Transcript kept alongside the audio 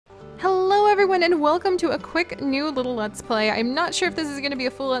everyone, and welcome to a quick new little Let's Play. I'm not sure if this is going to be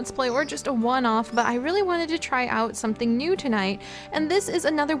a full Let's Play or just a one-off, but I really wanted to try out something new tonight. And this is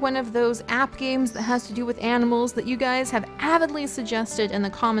another one of those app games that has to do with animals that you guys have avidly suggested in the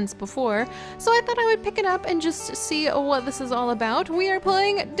comments before. So I thought I would pick it up and just see what this is all about. We are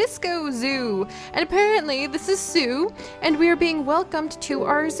playing Disco Zoo, and apparently this is Sue, and we are being welcomed to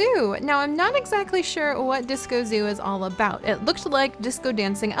our zoo. Now I'm not exactly sure what Disco Zoo is all about. It looked like disco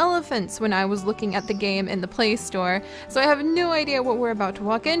dancing elephants when I was looking at the game in the Play Store, so I have no idea what we're about to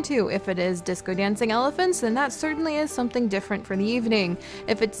walk into. If it is disco dancing elephants, then that certainly is something different for the evening.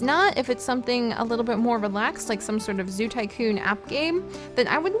 If it's not, if it's something a little bit more relaxed, like some sort of Zoo Tycoon app game, then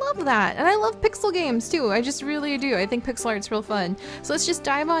I would love that. And I love pixel games too, I just really do. I think pixel art's real fun. So let's just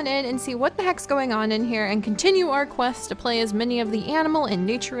dive on in and see what the heck's going on in here and continue our quest to play as many of the animal and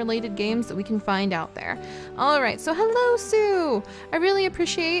nature related games that we can find out there. Alright, so hello Sue! I really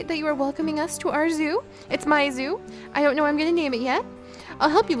appreciate that you are welcoming us to our zoo. It's my zoo. I don't know I'm gonna name it yet. I'll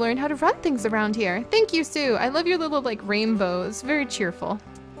help you learn how to run things around here. Thank you, Sue. I love your little like rainbows. Very cheerful.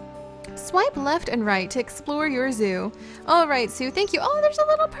 Swipe left and right to explore your zoo. Alright, Sue, thank you. Oh, there's a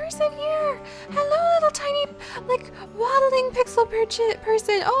little person here. Hello, little tiny, like, waddling pixel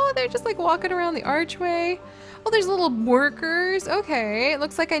person. Oh, they're just like walking around the archway. Oh, there's little workers. Okay, it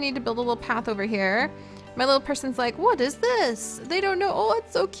looks like I need to build a little path over here. My little person's like, what is this? They don't know. Oh,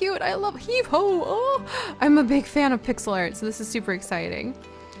 it's so cute. I love heave-ho. Oh, I'm a big fan of pixel art, so this is super exciting.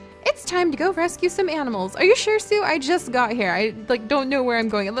 It's time to go rescue some animals. Are you sure, Sue? I just got here. I like don't know where I'm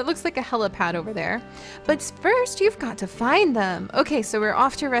going. It looks like a helipad over there. But first, you've got to find them. Okay, so we're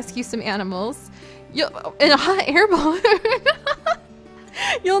off to rescue some animals. In a hot air balloon.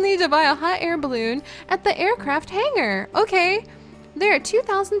 You'll need to buy a hot air balloon at the aircraft hangar. Okay. There are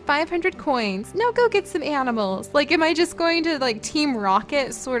 2,500 coins. Now go get some animals. Like, am I just going to, like, Team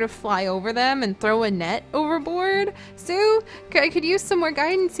Rocket sort of fly over them and throw a net overboard? Sue, I could use some more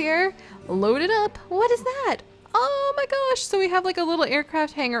guidance here. Load it up. What is that? Oh my gosh. So we have, like, a little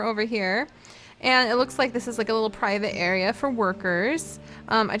aircraft hangar over here. And it looks like this is, like, a little private area for workers.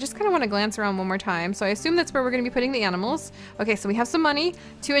 I just kind of want to glance around one more time. So I assume that's where we're going to be putting the animals. Okay, so we have some money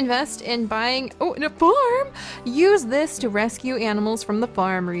to invest in buying, in a farm. Use this to rescue animals from the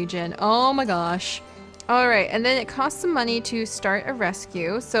farm region. Oh my gosh. All right, and then it costs some money to start a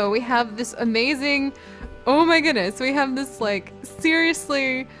rescue. So we have this amazing, oh my goodness, we have this like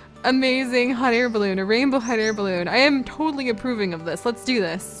seriously amazing hot air balloon, a rainbow hot air balloon. I am totally approving of this. Let's do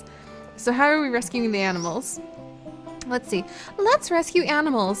this. So how are we rescuing the animals? Let's see. Let's rescue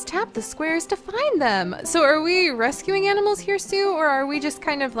animals. Tap the squares to find them. So are we rescuing animals here, Sue, or are we just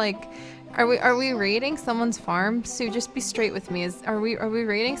kind of like, are we raiding someone's farm? Sue, just be straight with me. Are we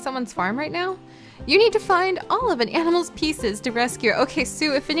raiding someone's farm right now? You need to find all of an animal's pieces to rescue. Okay,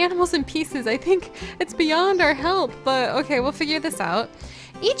 Sue, if an animal's in pieces, I think it's beyond our help, but okay, we'll figure this out.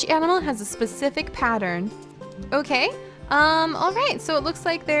 Each animal has a specific pattern. Okay. Alright, so it looks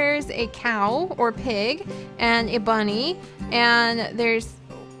like there's a cow or pig and a bunny, and there's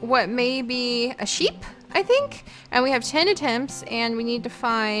what may be a sheep, I think, and we have 10 attempts and we need to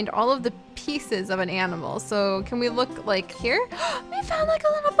find all of the pieces of an animal. So can we look like here? We found like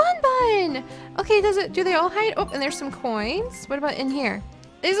a little bun. Okay, do they all hide? Oh, and there's some coins. What about in here?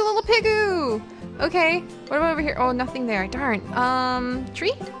 There's a little pigoo. Okay, what about over here? Oh, nothing there, darn.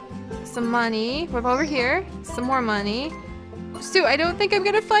 Tree? Some money. What about over here? Some more money. Sue, I don't think I'm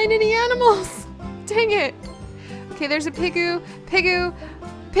gonna find any animals. Dang it. Okay, there's a pigoo. Pigoo.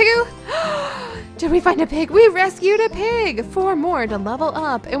 Did we find a pig? We rescued a pig. 4 more to level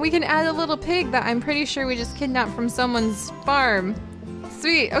up. And we can add a little pig that I'm pretty sure we just kidnapped from someone's farm.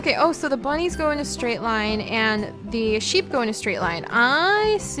 Sweet. Okay, oh, so the bunnies go in a straight line and the sheep go in a straight line.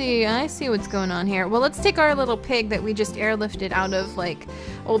 I see what's going on here. Well, let's take our little pig that we just airlifted out of, like,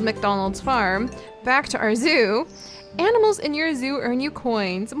 old McDonald's farm back to our zoo. Animals in your zoo earn you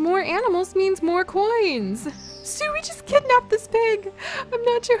coins. More animals means more coins. Sue, we just kidnapped this pig. I'm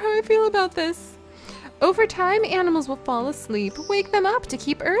not sure how I feel about this. Over time, animals will fall asleep. Wake them up to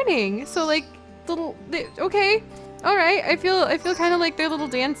keep earning. So, like, okay. All right, I feel kind of like they're little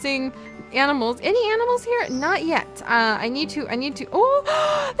dancing animals. Any animals here? Not yet. I need to,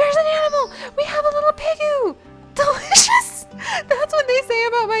 oh, there's an animal. We have a little pigoo. Delicious. That's what they say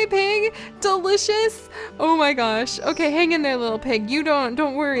about my pig. Delicious. Oh my gosh. Okay, hang in there, little pig. You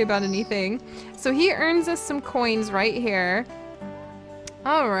don't worry about anything. So he earns us some coins right here.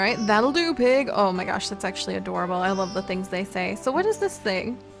 All right, that'll do, pig. Oh my gosh, that's actually adorable. I love the things they say. So what is this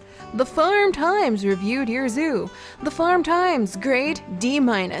thing? The Farm Times reviewed your zoo. The Farm Times, grade D-.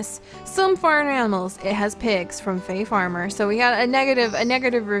 Some farm animals, it has pigs from Faye Farmer. So we got a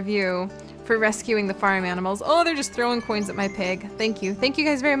negative review for rescuing the farm animals. Oh, they're just throwing coins at my pig. Thank you. Thank you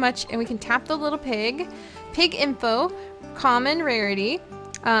guys very much. And we can tap the little pig. Pig info, common rarity.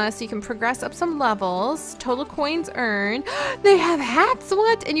 So you can progress up some levels. Total coins earned. They have hats,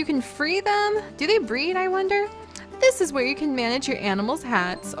 what? And you can free them? Do they breed, I wonder? This is where you can manage your animal's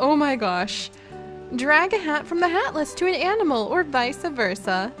hats. Oh my gosh. Drag a hat from the hat list to an animal or vice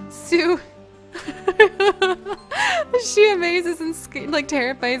versa. Sue. She amazes and like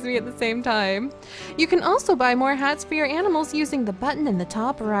terrifies me at the same time. You can also buy more hats for your animals using the button in the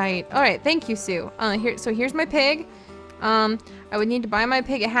top right. All right, thank you, Sue. So here's my pig. I would need to buy my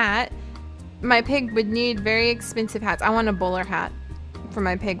pig a hat. My pig would need very expensive hats. I want a bowler hat for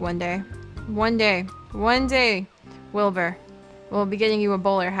my pig one day. One day, Wilbur, we'll be getting you a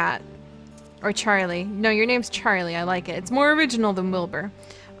bowler hat. Or Charlie. No, your name's Charlie. I like it. It's more original than Wilbur.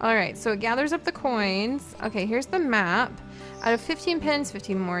 Alright, so it gathers up the coins. Okay, here's the map. Out of 15 pins,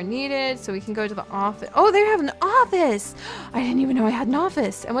 15 more needed. So we can go to the office. Oh, they have an office! I didn't even know I had an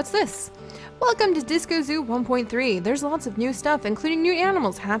office. And what's this? Welcome to Disco Zoo 1.3. There's lots of new stuff, including new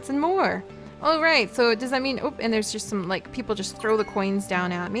animals, hats, and more. Alright, so does that mean... Oh, and there's just some, like, people just throw the coins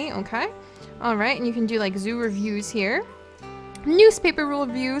down at me. Okay. Alright, and you can do, like, zoo reviews here. Newspaper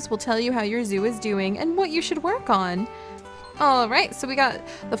reviews will tell you how your zoo is doing and what you should work on. Alright, so we got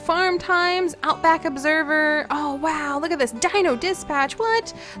the Farm Times, Outback Observer. Oh wow, look at this. Dino Dispatch,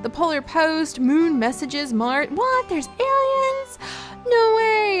 what? The Polar Post, Moon Messages, what? There's aliens? No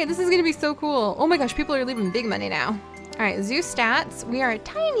way! This is gonna be so cool. Oh my gosh, people are leaving big money now. Alright, zoo stats. We are a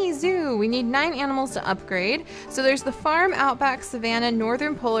tiny zoo. We need 9 animals to upgrade. So there's the farm, outback, savanna,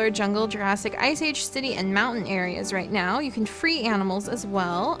 northern polar, jungle, Jurassic, Ice Age, city, and mountain areas right now. You can free animals as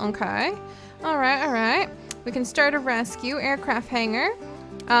well. Okay. Alright. We can start a rescue. Aircraft hangar.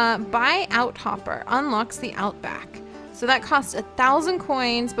 Buy out hopper. Unlocks the outback. So that costs 1,000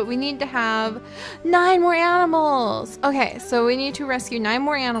 coins, but we need to have 9 more animals. Okay, so we need to rescue 9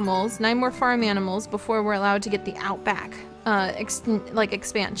 more animals, 9 more farm animals before we're allowed to get the outback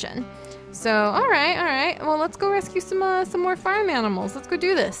expansion. So, all right. Well, let's go rescue some more farm animals. Let's go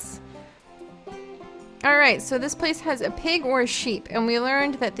do this. All right, so this place has a pig or a sheep, and we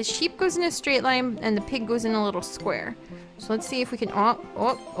learned that the sheep goes in a straight line and the pig goes in a little square. So let's see if we can. I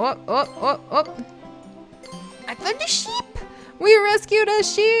found a sheep! We rescued a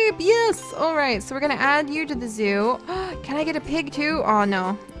sheep! Yes! Alright, so we're gonna add you to the zoo. Can I get a pig too? Oh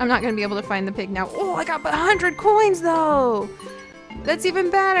no, I'm not gonna be able to find the pig now. Oh, I got 100 coins though! That's even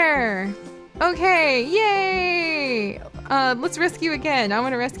better! Okay, yay! Let's rescue again. I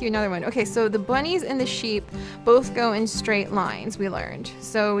want to rescue another one. Okay, so the bunnies and the sheep both go in straight lines, we learned.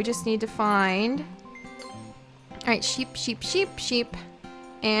 So we just need to find... Alright, sheep.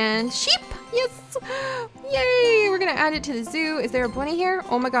 And sheep! Yes! Yay! We're gonna add it to the zoo. Is there a bunny here?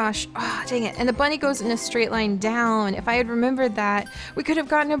 Oh my gosh. Ah, dang it. And the bunny goes in a straight line down. If I had remembered that, we could have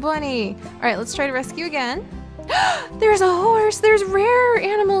gotten a bunny. Alright, let's try to rescue again. There's a horse! There's rare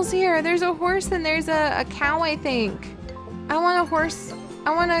animals here! There's a horse and there's a cow, I think. I want a horse.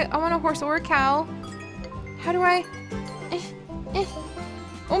 I want a horse or a cow. How do I...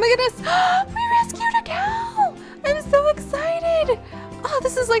 Oh my goodness! We rescued a cow! I'm so excited! Oh,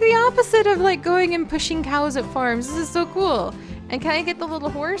 this is like the opposite of like going and pushing cows at farms. This is so cool. And can I get the little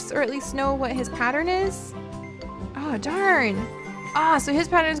horse or at least know what his pattern is? Oh, darn. Ah, so his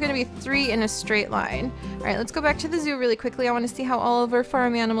pattern is going to be 3 in a straight line. All right, let's go back to the zoo really quickly. I want to see how all of our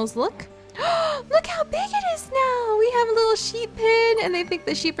farm animals look. Look how big it is now. We have a little sheep pen and they think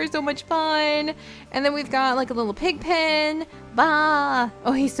the sheep are so much fun. And then we've got like a little pig pen. Bah!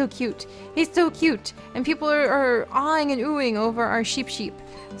 Oh, he's so cute. He's so cute. And people are awing and oohing over our sheep.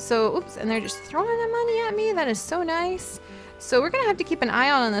 So, oops, and they're just throwing the money at me. That is so nice. So we're going to have to keep an eye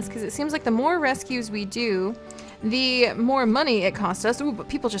on this because it seems like the more rescues we do, the more money it costs us. Ooh, but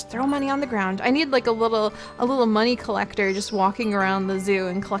people just throw money on the ground. I need like a little money collector just walking around the zoo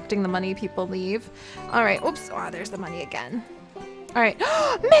and collecting the money people leave. All right, oops, oh, there's the money again. All right,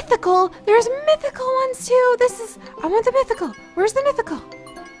 mythical! There's mythical ones too! I want the mythical! Where's the mythical?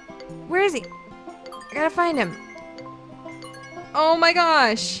 Where is he? I gotta find him. Oh my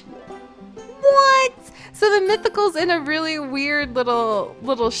gosh! What? So the mythical's in a really weird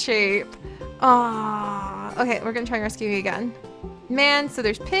little shape. Ah, okay, we're gonna try rescuing again. Man, so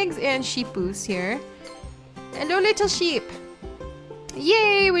there's pigs and sheepoos here. Hello, little sheep.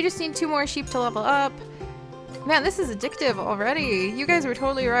 Yay, we just need 2 more sheep to level up. Man, this is addictive already. You guys were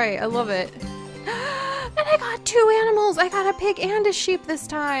totally right. I love it. And I got 2 animals. I got a pig and a sheep this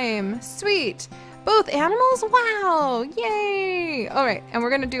time. Sweet. Both animals? Wow. Yay. All right, and we're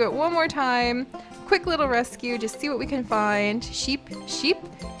gonna do it one more time. Quick little rescue. Just see what we can find. Sheep.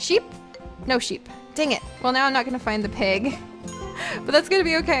 No sheep. Dang it. Well, now I'm not gonna find the pig. But that's gonna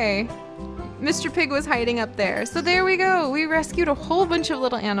be okay. Mr. Pig was hiding up there. So there we go. We rescued a whole bunch of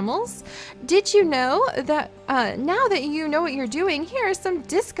little animals. Did you know that now that you know what you're doing, here are some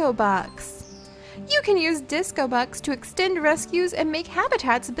disco bucks. You can use disco bucks to extend rescues and make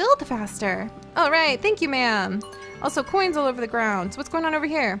habitats build faster. All right, thank you, ma'am. Also, coins all over the ground. So what's going on over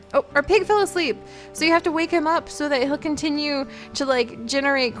here? Oh, our pig fell asleep. So you have to wake him up so that he'll continue to like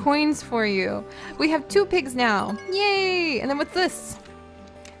generate coins for you. We have 2 pigs now. Yay! And then what's this?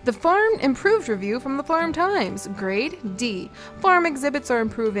 The Farm Improved review from the Farm Times. Grade D. Farm exhibits are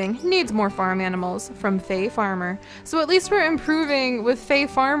improving. Needs more farm animals. From Faye Farmer. So at least we're improving with Faye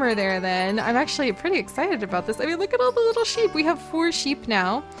Farmer there then. I'm actually pretty excited about this. I mean, look at all the little sheep. We have 4 sheep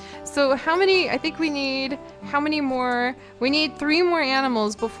now. So how many, I think we need, how many more? We need 3 more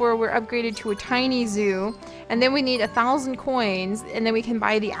animals before we're upgraded to a tiny zoo. And then we need 1,000 coins. And then we can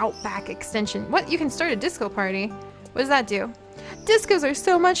buy the Outback extension. What? You can start a disco party. What does that do? Discos are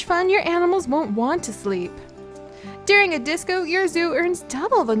so much fun, your animals won't want to sleep. During a disco, your zoo earns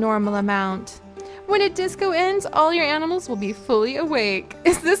double the normal amount. When a disco ends, all your animals will be fully awake.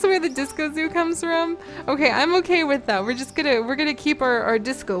 Is this where the disco zoo comes from? Okay, I'm okay with that. We're gonna keep our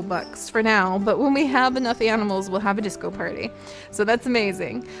disco bucks for now, but when we have enough animals, we'll have a disco party. So that's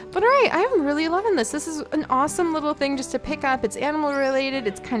amazing. But alright, I'm really loving this. This is an awesome little thing just to pick up. It's animal related,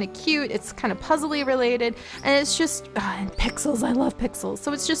 it's kind of cute, it's kind of puzzly related, and it's just, and pixels, I love pixels.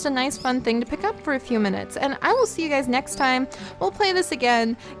 So it's just a nice fun thing to pick up for a few minutes. And I will see you guys next time. We'll play this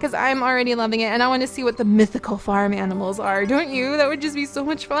again, because I'm already loving it, and I want to see what the mythical farm animals are, don't you? That would just be so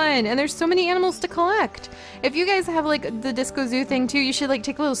much fun, and there's so many animals to collect. If you guys have like the Disco Zoo thing too, you should like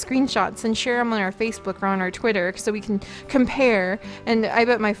take little screenshots and share them on our Facebook or on our Twitter so we can compare. And I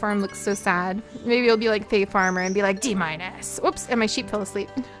bet my farm looks so sad. Maybe it'll be like Faye Farmer and be like D-. Whoops, and my sheep fell asleep.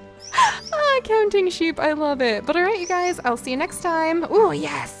 Counting sheep, I love it. But alright you guys, I'll see you next time. Ooh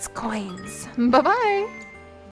yes, coins. Bye-bye.